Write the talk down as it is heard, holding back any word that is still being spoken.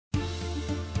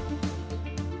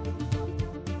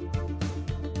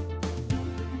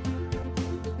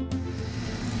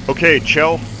Okay,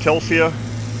 Chell, Telsia,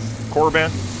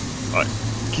 Korban,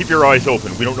 keep your eyes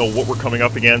open. We don't know what we're coming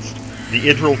up against. The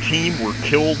Idryll team were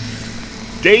killed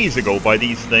days ago by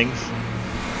these things,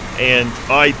 and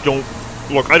I don't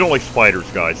like spiders,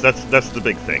 guys. That's the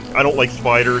big thing. I don't like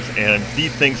spiders, and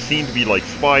these things seem to be like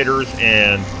spiders,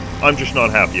 and I'm just not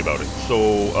happy about it.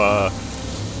 So,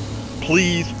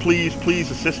 please, please,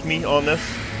 please assist me on this,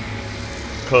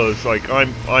 because like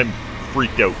I'm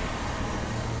freaked out.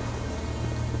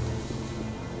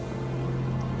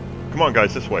 Come on,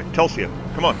 guys, this way. Telsia,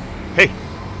 come on. Hey.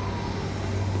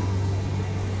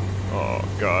 Oh,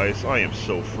 guys, I am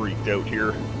so freaked out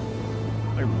here.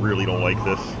 I really don't like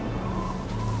this.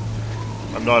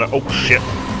 I'm not a... Oh, shit.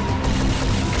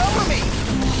 Cover me!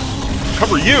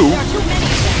 Cover you? There are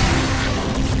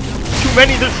too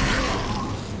many of them. Too many? There's...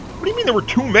 What do you mean there were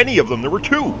too many of them? There were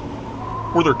two.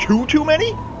 Were there too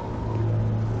many?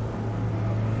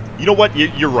 You know what?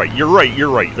 You're right. You're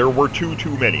right. There were too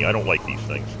many. I don't like these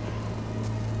things.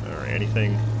 Alright,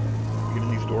 anything... You get in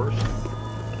these doors?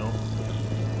 No?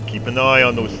 Keep an eye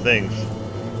on those things.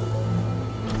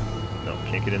 No,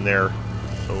 can't get in there.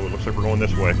 So it looks like we're going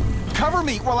this way. Cover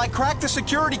me while I crack the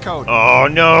security code. Oh,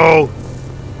 no!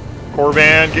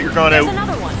 Korban, get your gun out. There's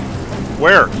another one.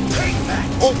 Where?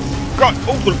 Oh, God!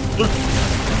 Oh,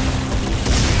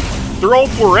 they're all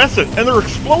fluorescent, and they're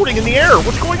exploding in the air!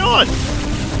 What's going on?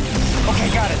 Okay,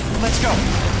 got it. Let's go.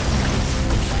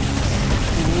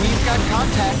 We've got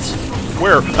contacts.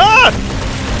 Where? Ah!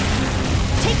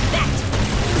 Take that.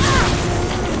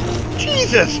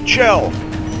 Jesus, Chell!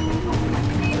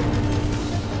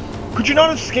 Could you not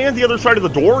have scanned the other side of the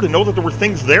door to know that there were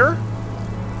things there?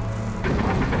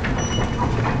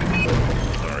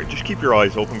 Alright, just keep your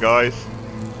eyes open, guys.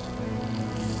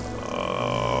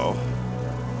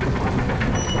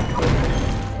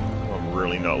 I'm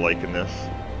really not liking this.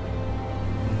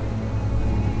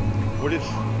 What is...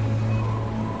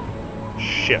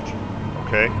 Shit.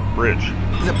 Okay, bridge.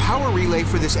 The power relay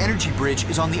for this energy bridge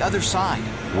is on the other side.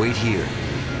 Wait here.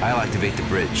 I'll activate the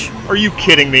bridge. Are you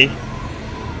kidding me?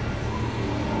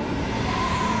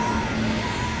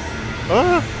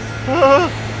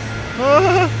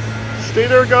 Stay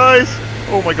there, guys!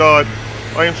 Oh my god.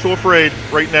 I am so afraid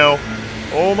right now.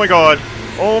 Oh my god.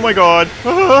 Oh my god.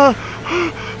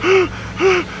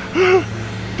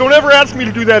 Don't ever ask me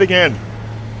to do that again.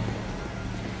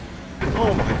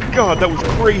 Oh my god, that was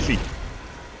crazy.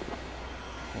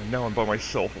 Oh, now I'm by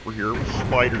myself over here with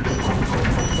spiders.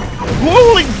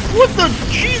 Holy, what the,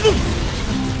 Jesus!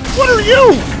 What are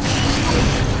you?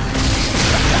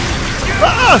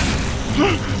 Ah!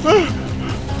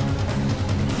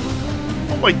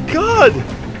 Oh my god!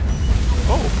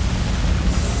 Oh.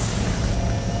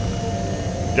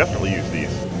 Definitely use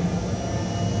these.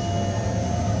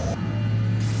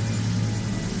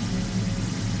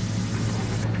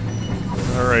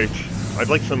 Alright. I'd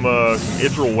like some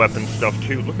Idryll weapon stuff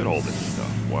too. Look at all this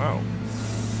stuff. Wow.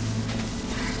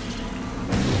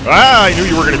 Ah, I knew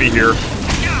you were going to be here.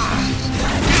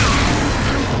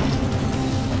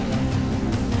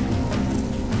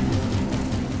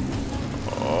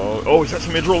 Oh, is that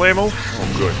some Idryll ammo? Oh,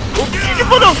 good. Oh,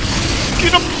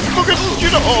 get up!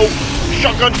 Oh,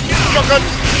 shotgun!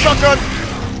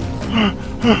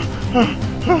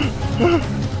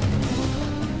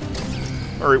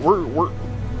 Alright, we're...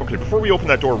 Okay, before we open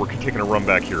that door, we're taking a run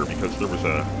back here, because there was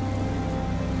a...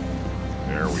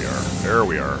 There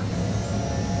we are.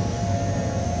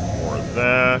 More of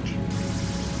that.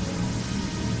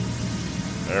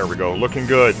 There we go, looking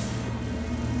good.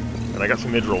 And I got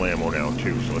some Idryll ammo now,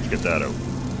 too, so let's get that out.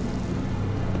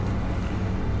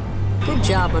 Good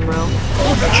job, Munro.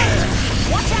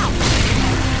 Watch out!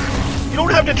 You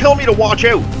don't have to tell me to watch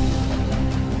out!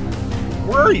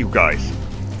 Where are you guys?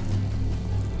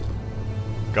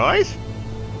 Guys?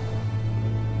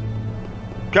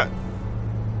 How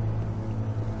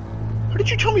did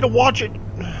you tell me to watch it?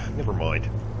 Never mind.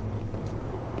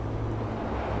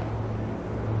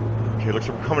 Okay, looks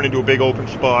like we're coming into a big open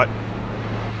spot.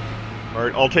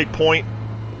 Alright, I'll take point.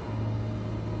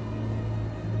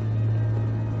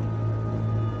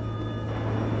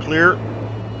 Clear.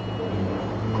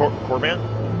 Korban?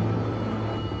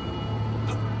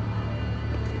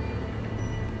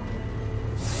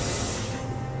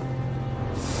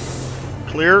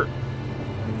 Clear.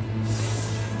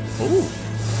 Ooh.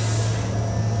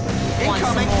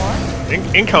 Incoming.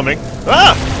 Incoming.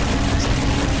 Ah!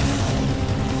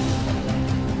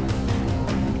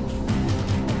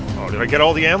 Oh, did I get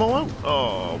all the ammo out?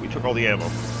 Oh, we took all the ammo.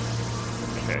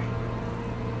 Okay.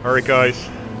 Alright, guys.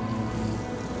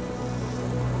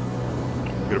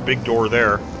 Got a big door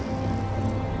there.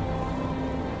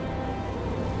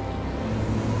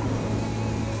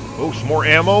 Oh, some more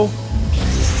ammo.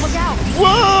 Look out!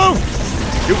 Whoa!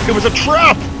 It was a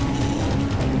trap!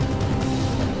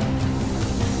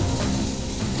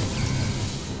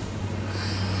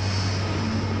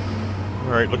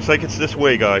 Alright, looks like it's this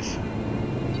way, guys.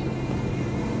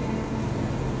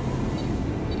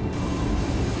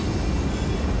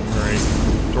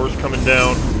 Alright, door's coming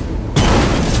down.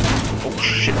 Oh,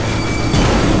 shit.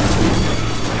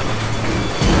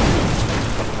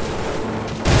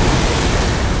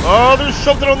 Oh, there's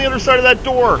something on the other side of that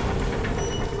door!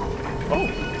 Oh.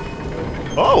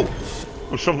 Oh!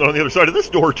 There's something on the other side of this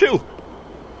door, too!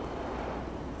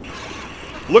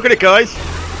 Look at it, guys!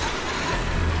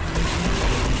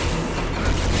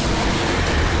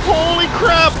 Holy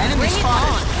crap! Enemy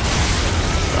spotted.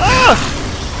 Ah!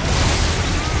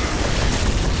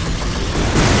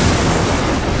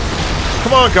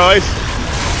 Come on, guys!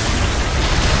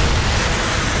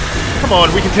 Come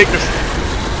on, we can take this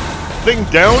thing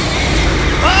down.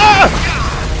 Ah!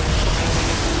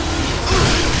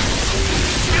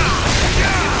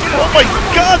 Oh my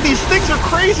god, these things are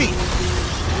crazy!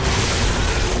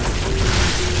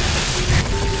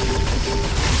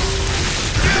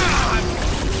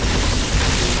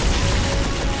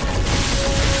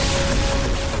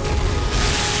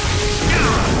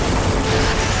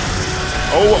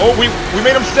 Oh, we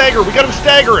made him stagger. We got him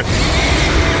staggering.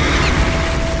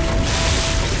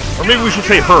 Or maybe we should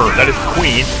say her. That is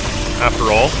queen,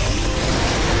 after all.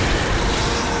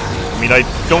 I mean, I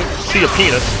don't see a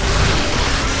penis.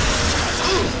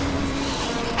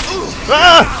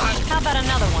 Ah! How about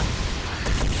another one?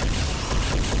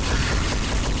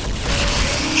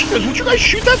 Jeez, would you guys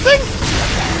shoot that thing?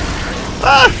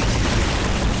 Ah!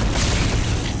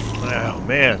 Oh,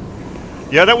 man.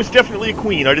 Yeah, that was definitely a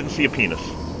queen. I didn't see a penis.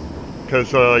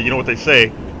 Because, you know what they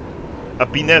say. A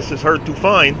penis is hard to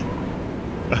find.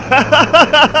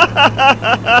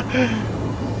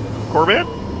 Corban?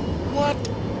 What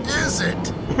is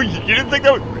it? You didn't think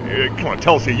that was... come on,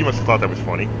 tell us here. You must have thought that was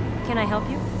funny. Can I help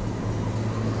you?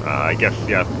 I guess,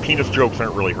 yeah, penis jokes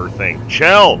aren't really her thing.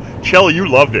 Chell! Chell, you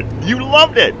loved it. You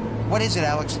loved it! What is it,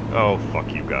 Alex? Oh, fuck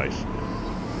you guys.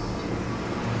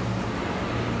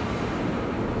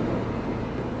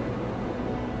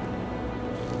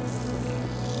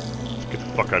 Get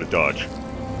the fuck out of Dodge.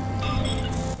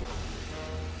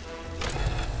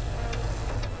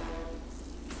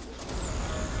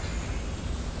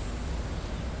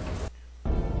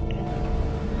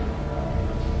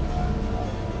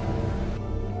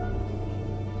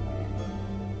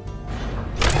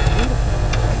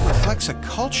 Reflects a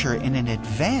culture in an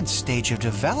advanced stage of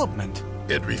development.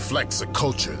 It reflects a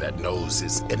culture that knows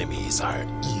its enemies are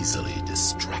easily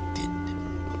distracted.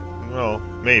 Well,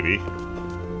 maybe.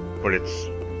 But it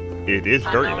is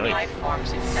very Unknown nice. life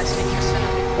forms infesting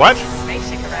facility. What?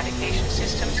 Basic eradication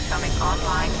systems coming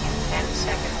online in 10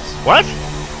 seconds. What? 9,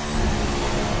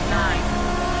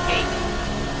 8,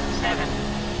 7.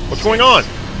 What's going on?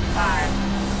 5,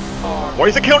 4. Why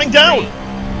is it counting down?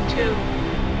 3, 2,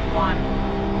 1.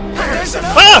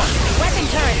 Ah! Weapon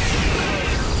turret!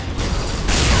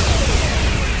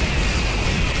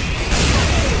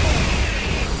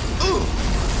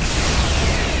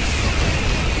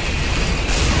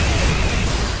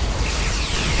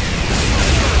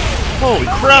 Holy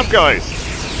crap, guys!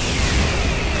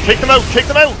 Take them out! Take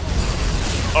them out!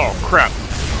 Oh, crap.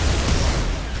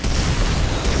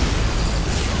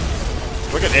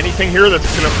 Do I got anything here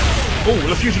that's gonna... Oh,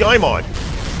 let's use the eye mod.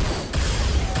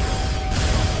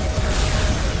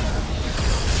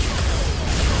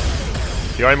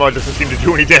 The eye mod doesn't seem to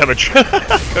do any damage. I'll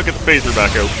get the phaser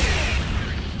back out.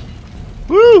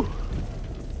 Woo!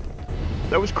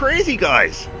 That was crazy,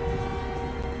 guys!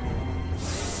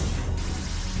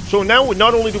 So now,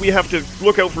 not only do we have to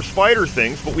look out for spider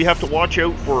things, but we have to watch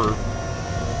out for...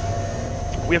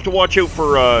 We have to watch out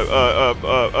for,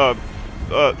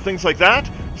 things like that?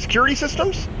 Security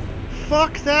systems?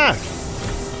 Fuck that!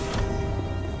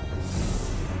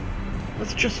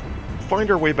 Let's just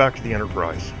find our way back to the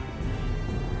Enterprise.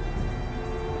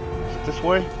 Is it this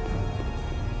way?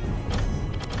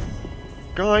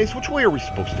 Guys, which way are we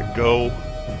supposed to go?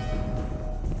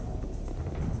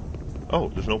 Oh,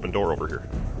 there's an open door over here.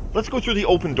 Let's go through the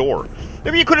open door.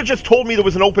 Maybe you could have just told me there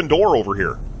was an open door over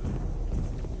here.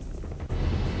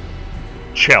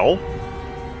 Chell?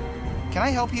 Can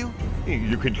I help you?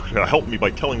 You could help me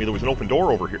by telling me there was an open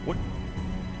door over here. What?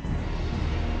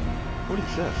 What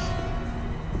is this?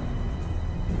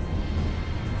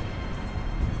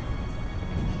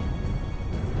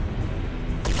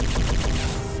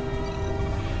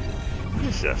 What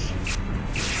is this?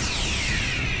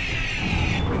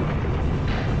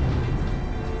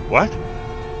 What?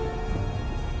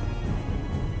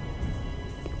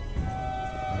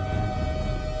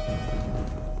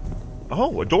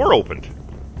 Oh, a door opened.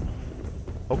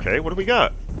 Okay, what do we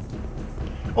got?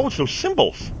 Oh, it's those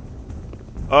symbols.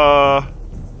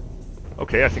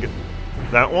 Okay, I think it's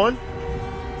that one.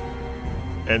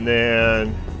 And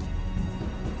then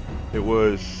it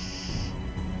was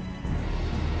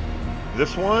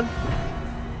this one.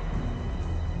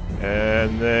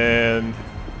 And then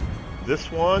this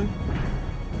one.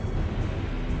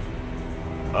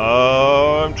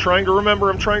 I'm trying to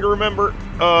remember.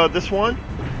 This one.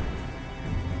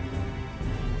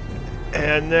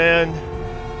 And then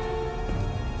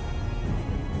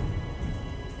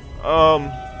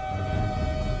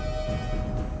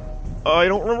I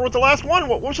don't remember what the last one.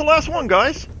 What was the last one,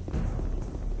 guys?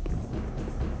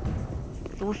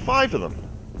 There were 5 of them.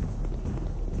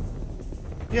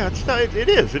 Yeah, it's not, it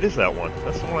is that one.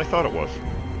 That's the one I thought it was.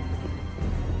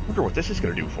 I wonder what this is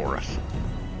going to do for us.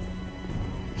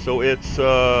 So it's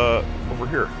over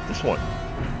here. This one.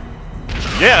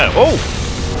 Yeah. Oh.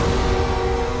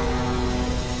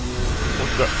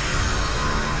 What's that?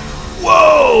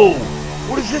 Whoa!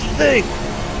 What is this thing?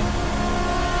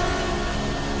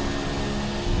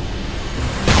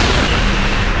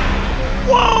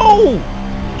 Whoa!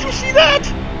 Did you see that?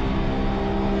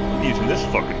 I'm using this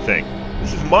fucking thing.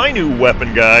 This is my new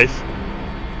weapon, guys.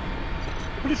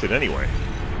 What is it anyway?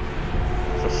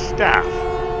 It's a staff.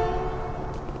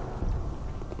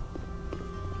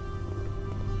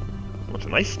 Oh, it's a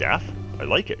nice staff. I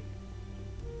like it.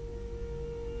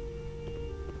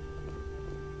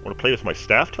 Want to play with my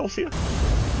staff, Telsia?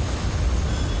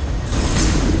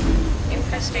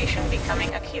 Infestation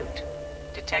becoming acute.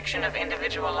 Detection of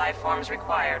individual life forms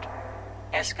required.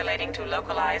 Escalating to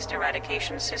localized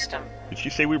eradication system. Did she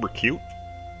say we were cute?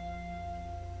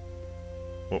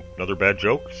 Oh, another bad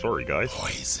joke? Sorry, guys.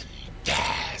 Poison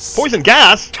gas. Poison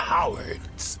gas?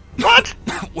 Cowards. What?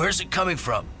 Where's it coming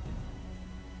from?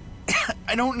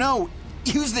 I don't know.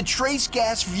 Use the trace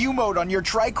gas view mode on your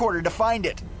tricorder to find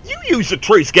it. You use the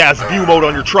trace gas view mode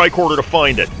on your tricorder to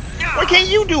find it. Why can't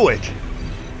you do it?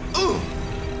 Ooh.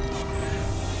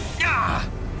 Yeah.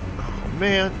 Oh,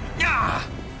 man. Yeah.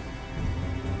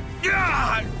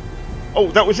 Yeah.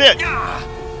 Oh, that was it. Yeah.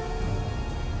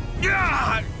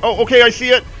 Yeah. Oh, okay, I see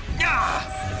it. Yeah.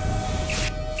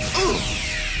 Ooh.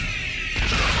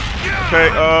 Yeah. Okay,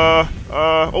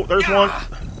 oh, there's one.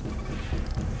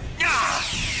 Yeah.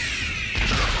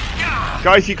 Yeah.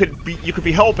 Guys, you could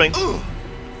be helping. Ooh.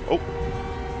 Oh.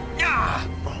 Yeah.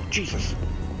 Oh, Jesus.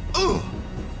 Ooh.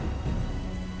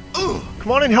 Ooh.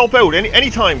 Come on and help out.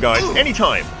 Anytime, guys. Ooh.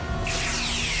 Anytime.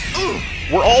 Ooh.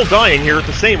 We're all dying here at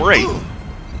the same rate. Ooh.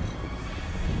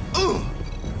 Ooh.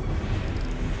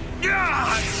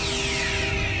 Yeah.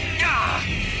 Yeah.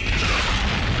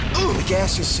 Ooh. The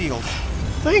gas is sealed.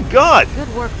 Thank God.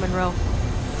 Good work, Munro.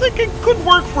 Thinking could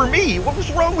work for me. What was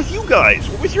wrong with you guys?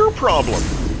 What was your problem?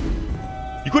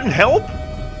 You couldn't help?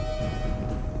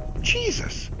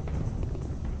 Jesus.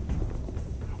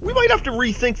 We might have to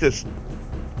rethink this.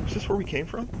 Is this where we came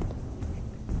from?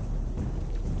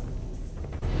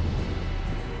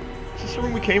 Is this the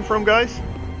room we came from, guys?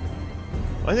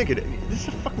 I think it is. This is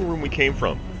the fucking room we came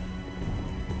from.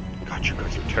 God, you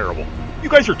guys are terrible. You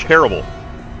guys are terrible.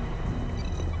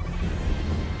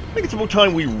 I think it's about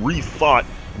time we rethought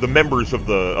the members of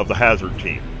the hazard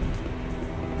team.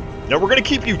 Now, we're going to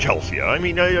keep you, Telsia. I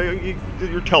mean,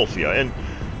 you're Telsia. And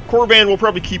Corban will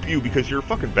probably keep you because you're a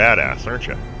fucking badass, aren't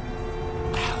you?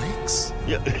 Alex?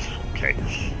 Yeah, okay.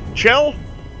 Chell,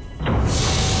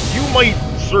 you might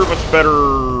serve us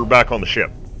better back on the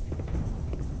ship.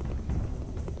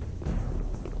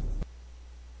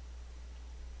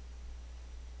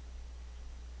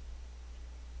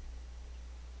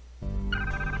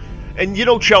 And you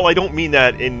know, Chell, I don't mean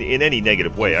that in any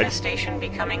negative way. Infestation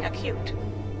becoming acute.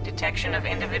 Detection of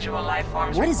individual life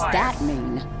forms What does required. that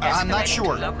mean? I'm not Escalating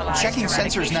sure. to localized Checking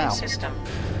sensors eradication now. System.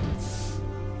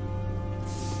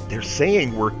 They're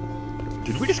saying we're...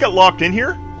 Did we just get locked in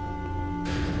here?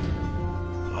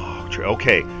 Oh,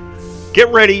 okay. Get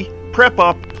ready, prep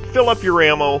up, fill up your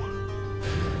ammo,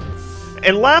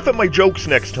 and laugh at my jokes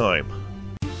next time.